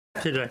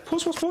Here you go.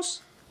 Pause, pause,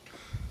 pause.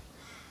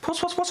 Pause,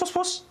 pause, pause, pause,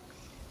 pause.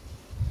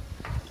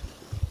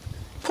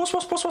 Pause,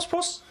 pause, pause, pause,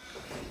 pause.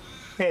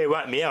 Yeah, you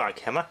won't meow on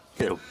camera,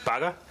 you little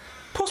bugger.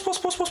 Pause, pause,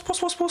 pause, pause, pause,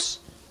 pause, pause.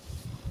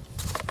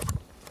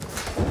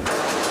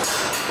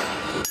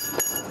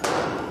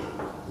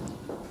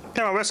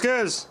 Come on,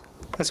 Whiskers.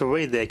 That's a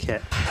weed there,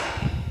 cat.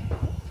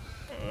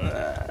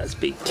 That's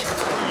big.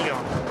 There you go.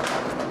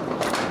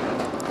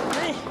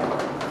 Hey.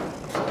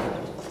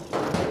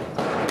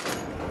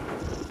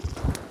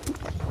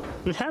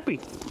 You happy?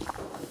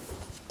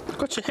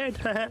 Got your head.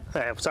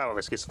 Hey, sorry,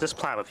 Whiskers. Just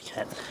play with your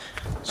cat.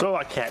 It's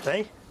alright, cat,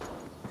 eh?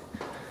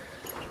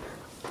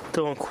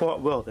 Doing quite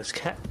well, this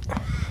cat.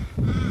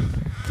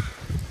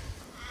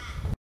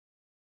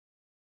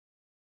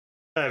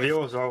 Hey,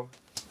 viewers, I'll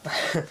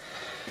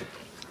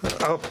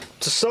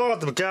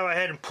decided to go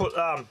ahead and put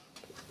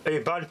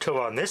Ubuntu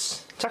on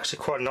this. It's actually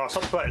quite a nice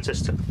operating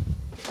system.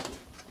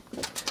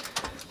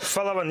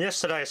 Following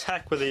yesterday's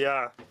hack with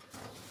the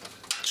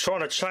trying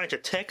to change a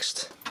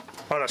text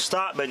on a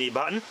start menu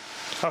button,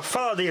 I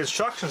followed the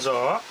instructions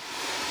alright,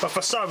 but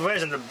for some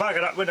reason it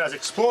buggered up Windows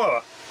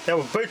Explorer. It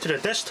would boot to the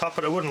desktop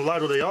and it wouldn't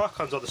load all the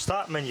icons of the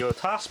start menu or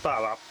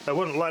taskbar up. It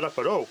wouldn't load up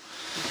at all.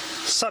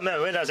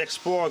 Somehow Windows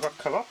Explorer got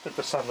corrupted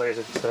for some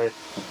reason. So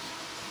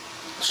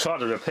tried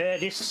to repair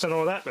disks and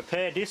all that, and I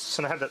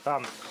had that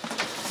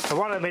they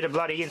wanted me to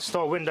bloody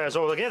install Windows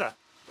altogether.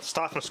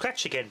 Start from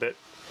scratch again, but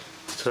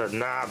sort of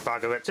nah,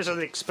 bugger it. This is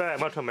an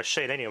experimental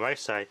machine anyway,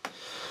 so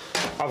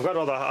I've got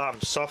all the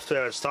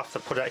software and stuff to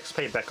put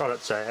XP back on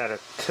it, so I had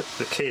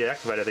the key to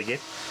activate it again.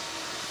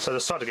 So I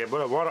decided again,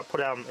 why not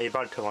put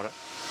Ubuntu on it?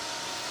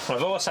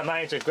 I've also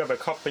managed to grab a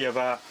copy of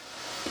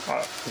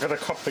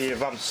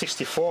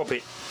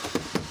 64-bit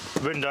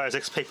Windows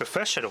XP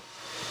Professional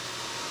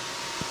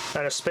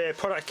and a spare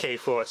product key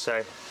for it,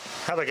 so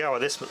have a go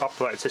with this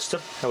operating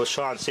system and we'll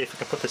try and see if we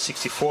can put the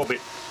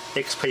 64-bit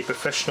XP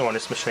Professional on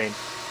this machine.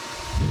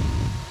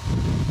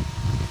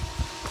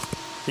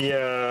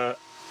 The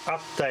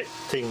update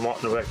thing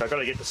mightn't work. I've got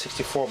to get the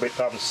 64-bit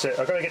I've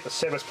got to get the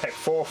Service Pack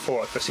 4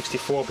 for it for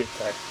 64-bit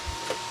though,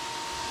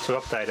 to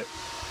update it.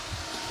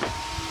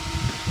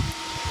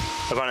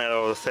 I've run out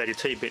all the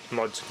 32-bit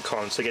mods and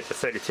cons to get the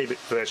 32-bit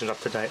version up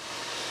to date.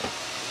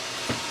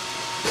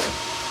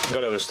 I've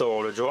got to install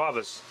all the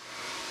drivers.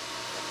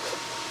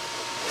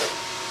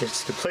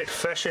 It's a complete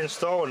fresh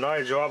install,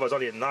 no drivers,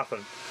 not even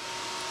nothing.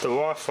 The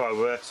Wi-Fi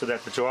works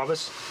without the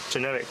drivers,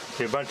 generic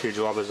Ubuntu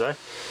drivers though.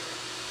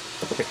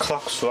 The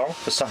clock's wrong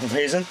for some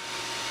reason.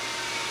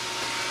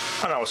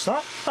 Oh no, it's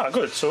not. Oh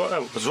good, so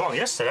it was wrong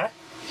yesterday.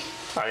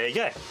 Oh there you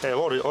go, they're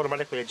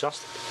automatically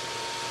adjusted.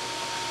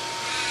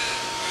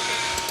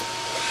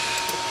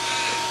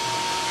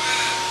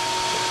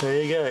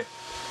 There you go.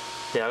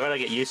 Yeah, I gotta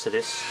get used to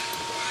this.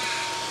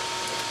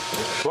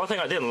 One thing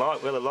I didn't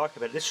really like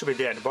about it, this should be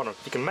down the bottom.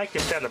 If you can make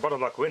this down the bottom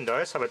like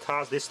Windows, have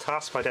this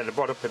taskbar down the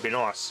bottom, it'd be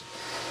nice.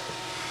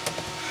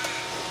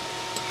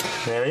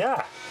 There we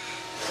are.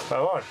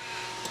 Go on.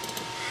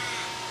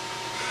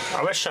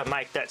 I wish I'd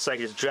make that so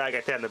you just drag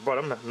it down the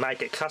bottom and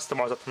make it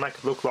customise it to make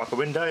it look like a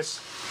Windows.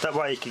 That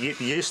way you can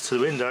get used to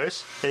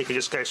Windows, then you can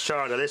just go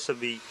straight into this.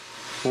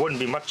 Wouldn't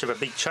be much of a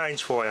big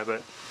change for you,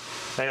 but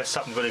that's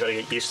something really got to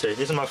get used to.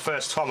 This is my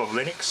first time of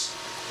Linux.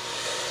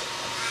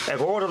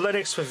 Of all the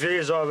Linux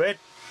reviews I read,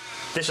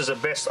 this is the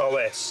best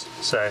OS,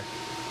 so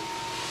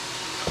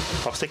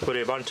I'll stick with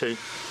Ubuntu.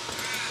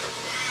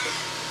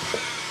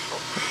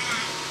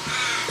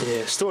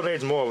 Yeah, still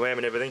needs more RAM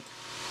and everything.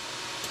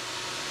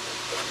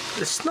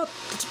 It's a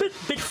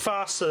bit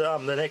faster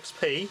than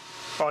XP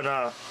on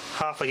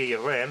half a gig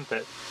of RAM,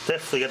 but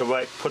definitely got to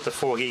wait, put the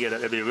 4 gig in it,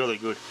 it'd be really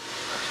good.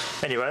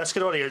 Anyway, let's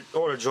get all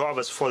the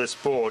drivers for this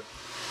board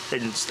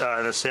and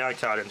the sound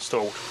card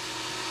installed.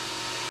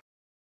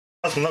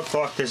 Doesn't look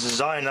like there's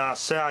a own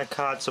sound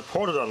card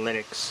supported on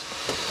Linux.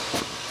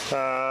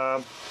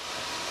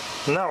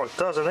 No, it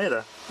doesn't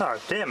either. Oh,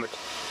 damn it.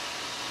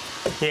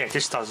 Yeah, it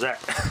just does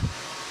that.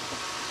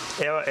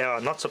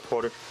 Error, not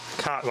supported.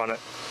 Can't run it.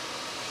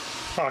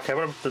 Okay,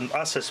 what about the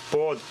Asus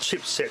board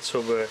chipsets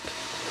will work?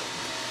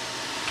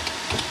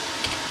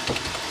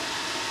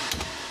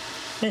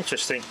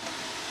 Interesting.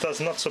 Does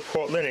not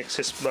support Linux,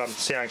 this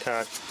sound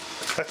card.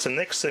 That's the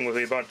next thing with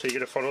Ubuntu, you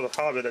gotta find all the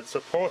hardware that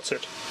supports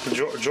it,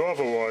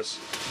 driver wise.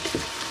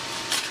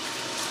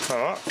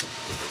 Alright.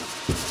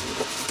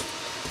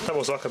 That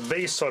was like a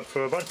B-side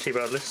for Ubuntu,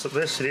 but at least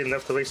you didn't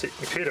have to reset your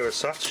computer as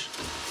such.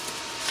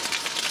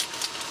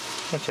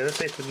 Okay, let's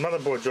see if the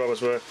motherboard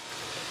drivers work.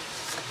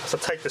 So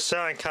take the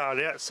sound card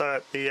out so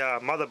that the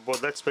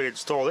motherboard lets me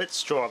install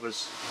its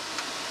drivers.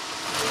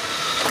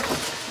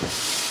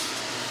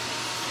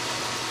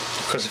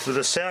 Because if there's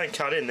a sound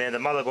card in there, the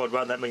motherboard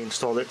won't let me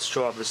install its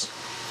drivers.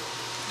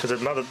 Because the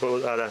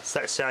motherboard,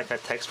 that sound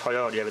card takes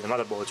priority over the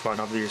motherboard's one,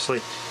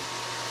 obviously.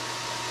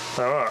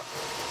 Alright.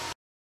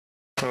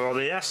 Well,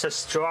 the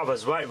Asus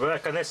drivers won't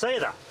work on this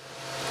either.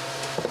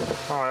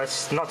 Oh,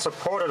 it's not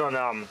supported on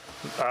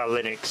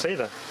Linux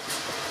either.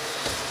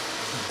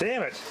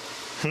 Damn it.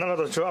 None of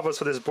the drivers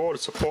for this board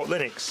support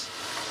Linux.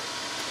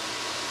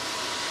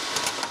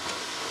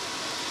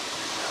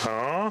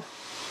 Oh.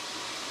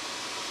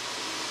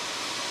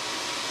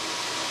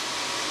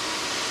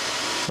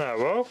 Oh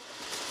well.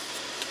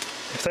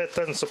 If that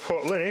doesn't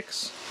support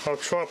Linux, I'll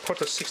try to put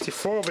the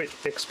 64-bit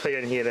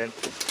XP in here then.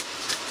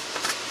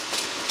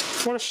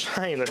 What a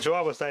shame the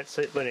drivers don't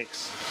suit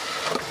Linux.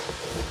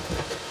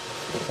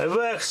 It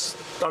works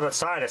on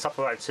its own, its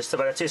operating system,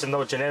 but it's using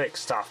no generic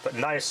stuff, but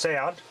no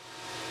sound,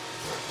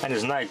 and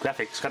there's no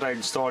graphics. Got to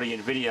install the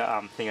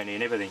NVIDIA thing on here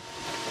and everything.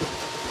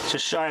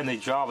 Just showing the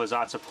drivers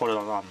aren't supported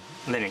on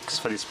Linux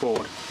for this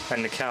board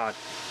and the card.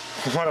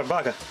 What a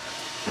bugger.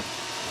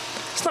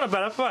 It's not a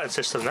bad operating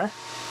system though.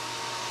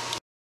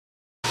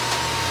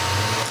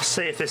 Let's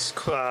see if this,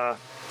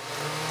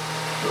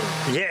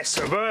 yes,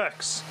 it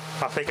works.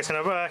 I think it's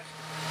gonna work.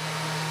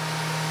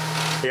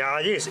 Yeah, I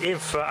use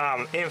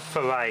infrared.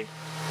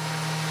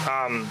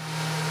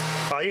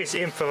 I use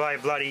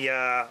infrared bloody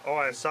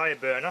ISO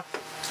burner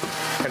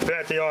and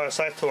burnt the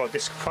ISO to our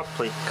disk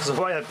properly. Because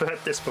the way I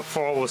burnt this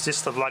before was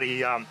just the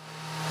bloody the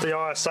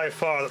ISO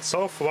file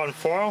itself for one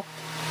file.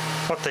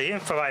 What the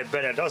infrared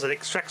burner does, it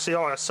extracts the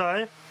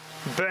ISO,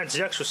 burns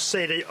the actual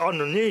CD on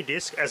the new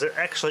disk as it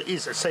actually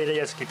is a CD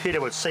as a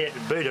computer would see it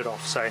and boot it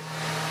off. So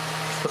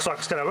looks like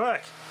it's going to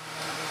work.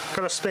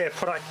 Got a spare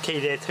product key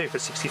there too for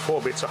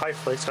 64-bit, so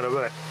hopefully it's going to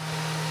work.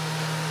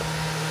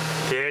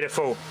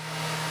 Beautiful.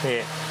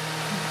 Yeah.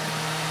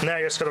 Now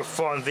you just got to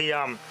find the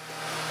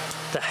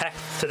hack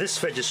to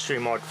this registry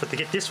mod to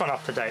get this one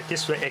up to date.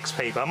 This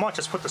XP, but I might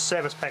just put the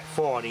Service Pack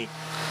 4 on here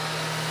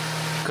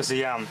because the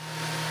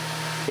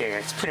yeah,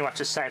 it's pretty much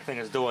the same thing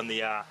as doing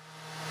the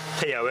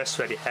POS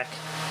ready hack.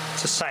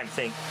 It's the same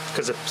thing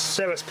because the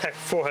Service Pack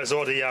 4 has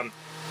all the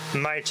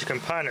major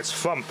components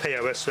from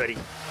POS ready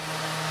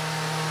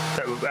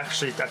that were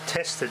actually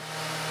tested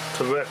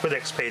to work with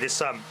XP.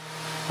 This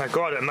a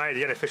guy that made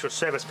the unofficial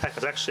service pack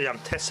has actually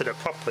tested it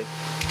properly,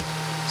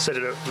 so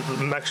that it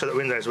make sure that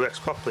Windows works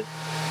properly.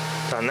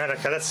 Done that.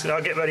 Okay,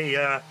 I'll get ready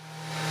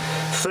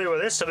through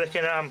with this so we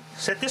can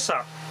set this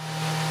up.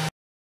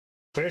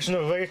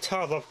 Original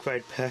retail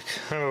upgrade pack.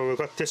 Oh, we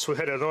got this. We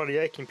had a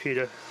 98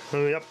 computer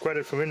and we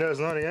upgraded from Windows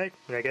 98.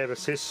 They gave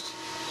us this.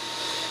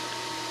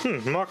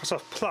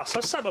 Microsoft Plus.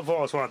 That's something I've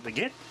always wanted to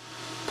get.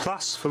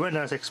 Plus for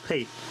Windows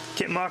XP.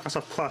 Get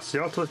Microsoft Plus,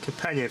 the ultimate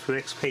companion for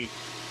XP.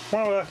 I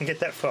wonder where I can get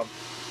that from,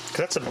 because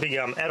that's a big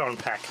add-on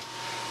pack.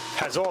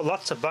 Has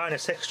lots of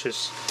bonus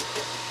extras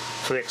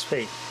for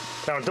XP.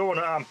 Now I'm doing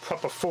a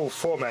proper full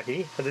format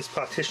here for this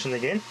partition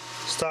again.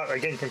 Start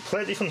again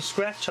completely from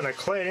scratch on a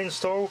clean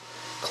install,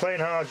 clean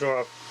hard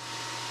drive.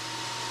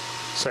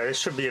 So this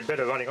should be a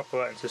better running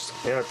operating system.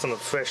 Yeah, it's on a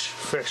fresh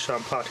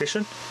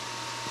partition.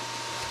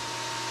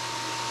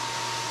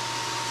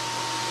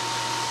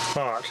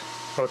 Alright,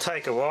 it'll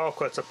take a while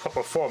because it's a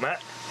proper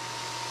format,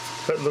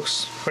 but it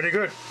looks pretty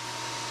good.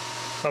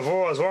 I've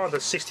always wanted a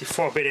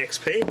 64-bit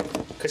XP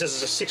because this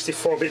is a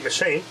 64-bit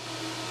machine,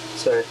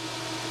 so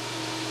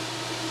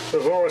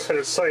we've always had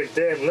it so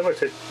damn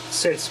limited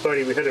since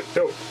buddy we had it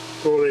built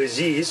all these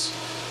years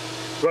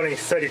running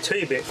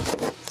 32-bit.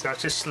 So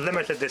it's just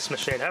limited this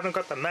machine. I haven't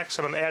got the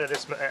maximum out of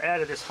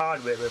this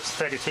hardware with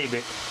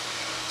 32-bit.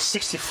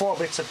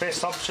 64-bit's the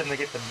best option to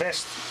get the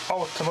best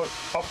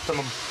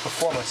optimum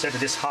performance out of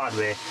this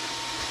hardware.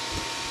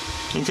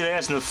 In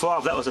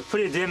 2005 that was a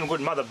pretty damn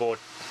good motherboard,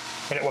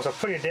 and it was a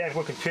pretty damn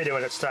good computer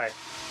when it stayed.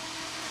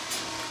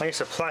 I used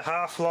to play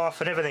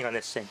Half-Life and everything on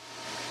this thing.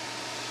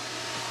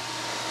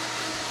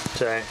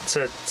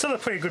 So it's still a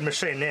pretty good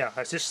machine now.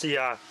 It's just the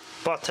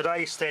by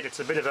today's standard it's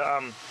a bit of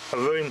a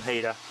room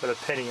heater with a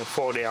penny and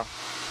fall down,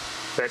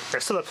 but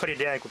it's still a pretty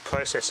damn good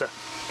processor,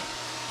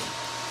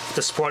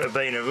 despite it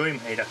being a room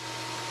heater.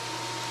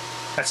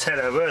 That's how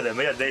they were then.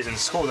 We had these in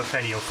school, the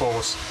penny and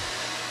falls.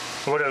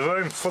 With a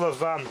room full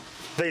of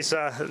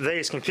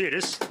these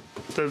computers.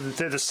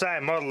 They're the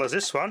same model as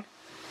this one,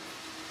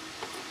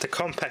 the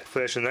compact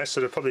version though, so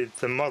they're probably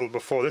the model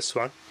before this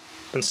one,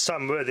 and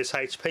some were this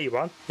HP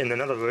one in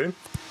another room.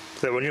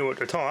 They were new at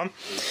the time.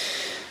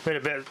 We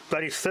had about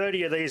bloody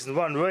 30 of these in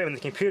one room in the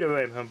computer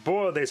room, and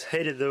boy, these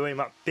heated the room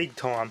up big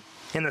time.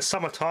 In the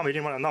summertime, you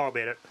didn't want to know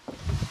about it.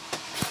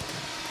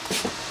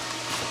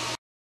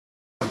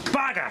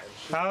 Bugger!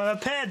 I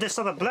repaired this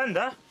other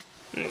blender.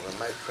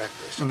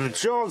 The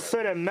drilled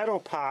through the metal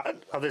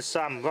part of this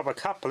rubber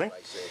coupling,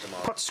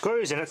 put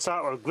screws in it so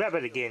it will grab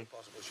it again.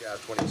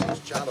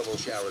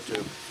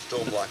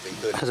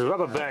 Has a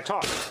rubber burnt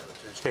off.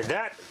 Did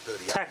that,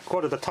 tack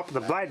quarter the top of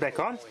the blade back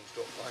on.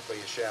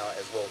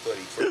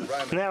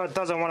 Now it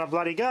doesn't want to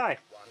bloody go.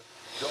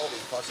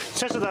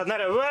 Since it doesn't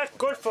let it work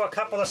good for a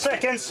couple of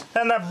seconds,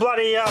 and the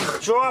bloody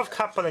drive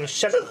coupling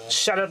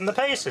shattered into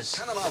pieces.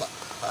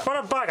 What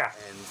a bugger.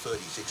 And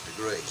 36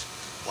 degrees.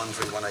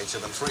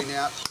 131873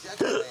 now.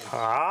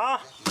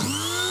 Ah.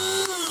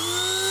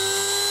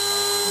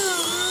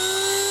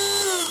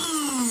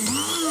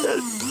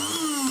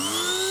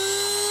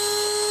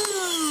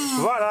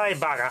 What a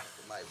bugger.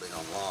 It may have been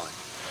online.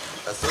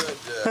 A third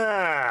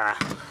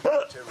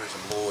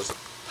terrorism laws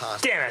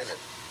passed. Damn it.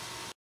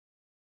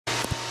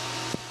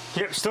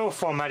 Yep, still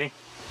formatting.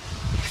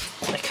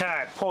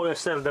 Okay, pull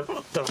this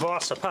little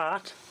device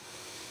apart.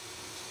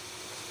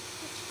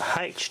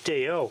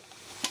 HDL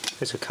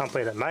is a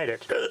company that made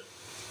it.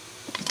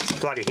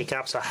 Bloody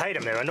hiccups, I hate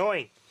them, they're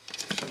annoying.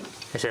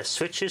 It says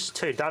switches,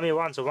 2 dummy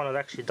ones, and one that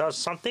actually does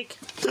something.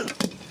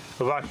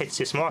 The one hits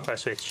this micro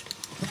switch.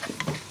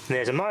 And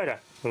there's a motor.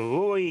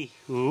 Roy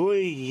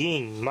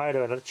Ying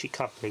Motor and Electric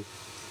Company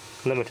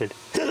Limited.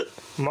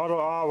 Model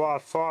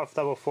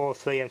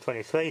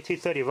RY5443M23,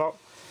 230 volt,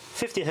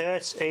 50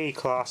 Hz,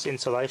 E-class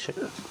insulation.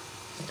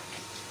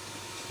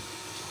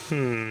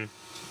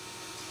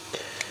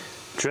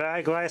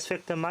 Drag race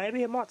factor,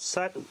 maybe. I might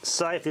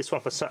save this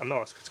one for something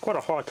else. It's quite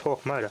a high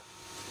torque motor.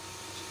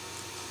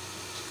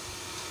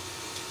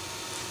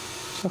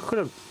 I could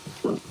have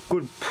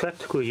good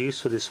practical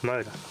use for this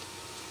motor.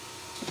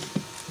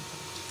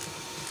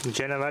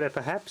 Generator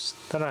perhaps?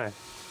 Don't know.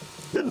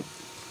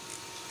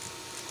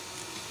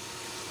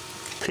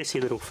 Pissy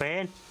little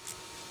fan.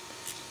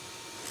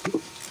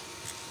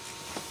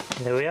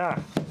 There we are.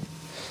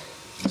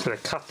 So to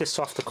cut this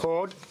off the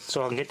cord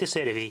so I can get this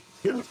out of here.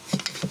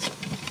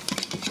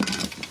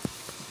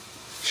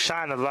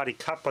 Shame the bloody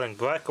coupling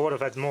broke. I would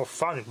have had more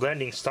fun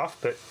blending stuff,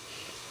 but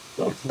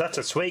that's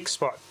its weak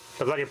spot.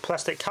 The bloody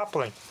plastic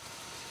coupling.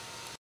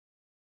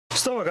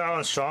 Still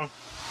going strong,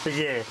 but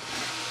yeah.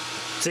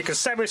 So you can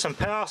send me some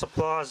power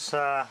supplies,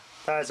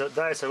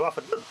 those who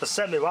offered to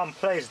send me one,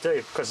 please do,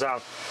 because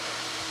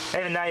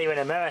even though you're in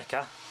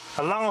America,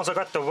 as long as I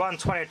got the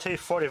 120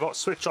 240 volt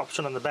switch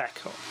option on the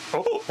back,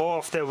 or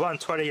if they're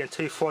 120 and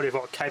 240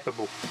 volt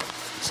capable,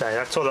 so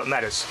that's all that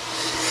matters.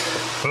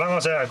 As long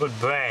as they're a good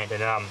brand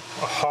and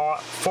high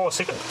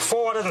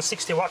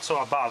 460 watts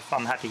or above,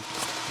 I'm happy.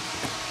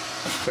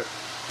 But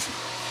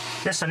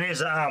this one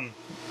is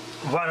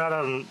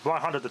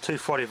 100 to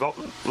 240 volt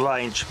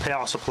range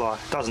power supply.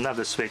 It doesn't have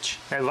the switch.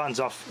 It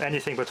runs off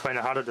anything between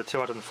 100 to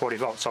 240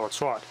 volts, so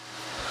it's right.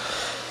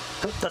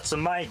 That's the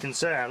main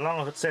concern. As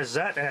long as it says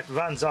that and it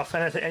runs off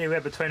anything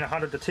anywhere between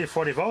 100 to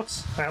 240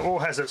 volts, and it all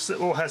has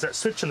that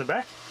switch in the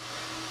back,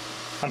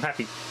 I'm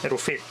happy. It'll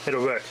fit.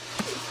 It'll work.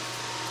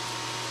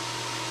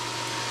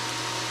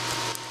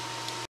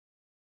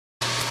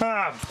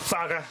 Ah,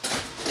 bugger.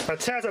 It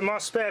turns out my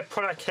spare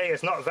product key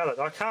is not valid.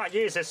 I can't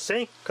use this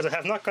thing because I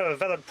have not got a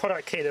valid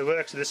product key that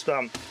works with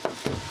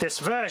this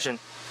version.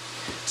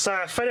 So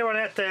if anyone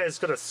out there happens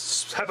to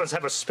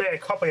have a spare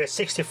copy of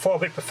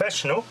 64-bit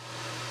Professional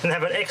and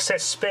have an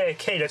excess spare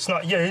key that's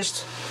not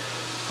used,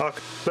 I'm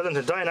willing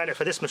to donate it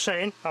for this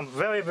machine. I'm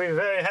very, very,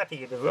 very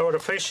happy. I would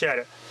appreciate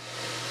it.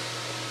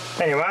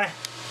 Anyway,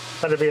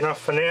 that'll be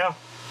enough for now.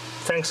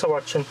 Thanks for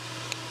watching.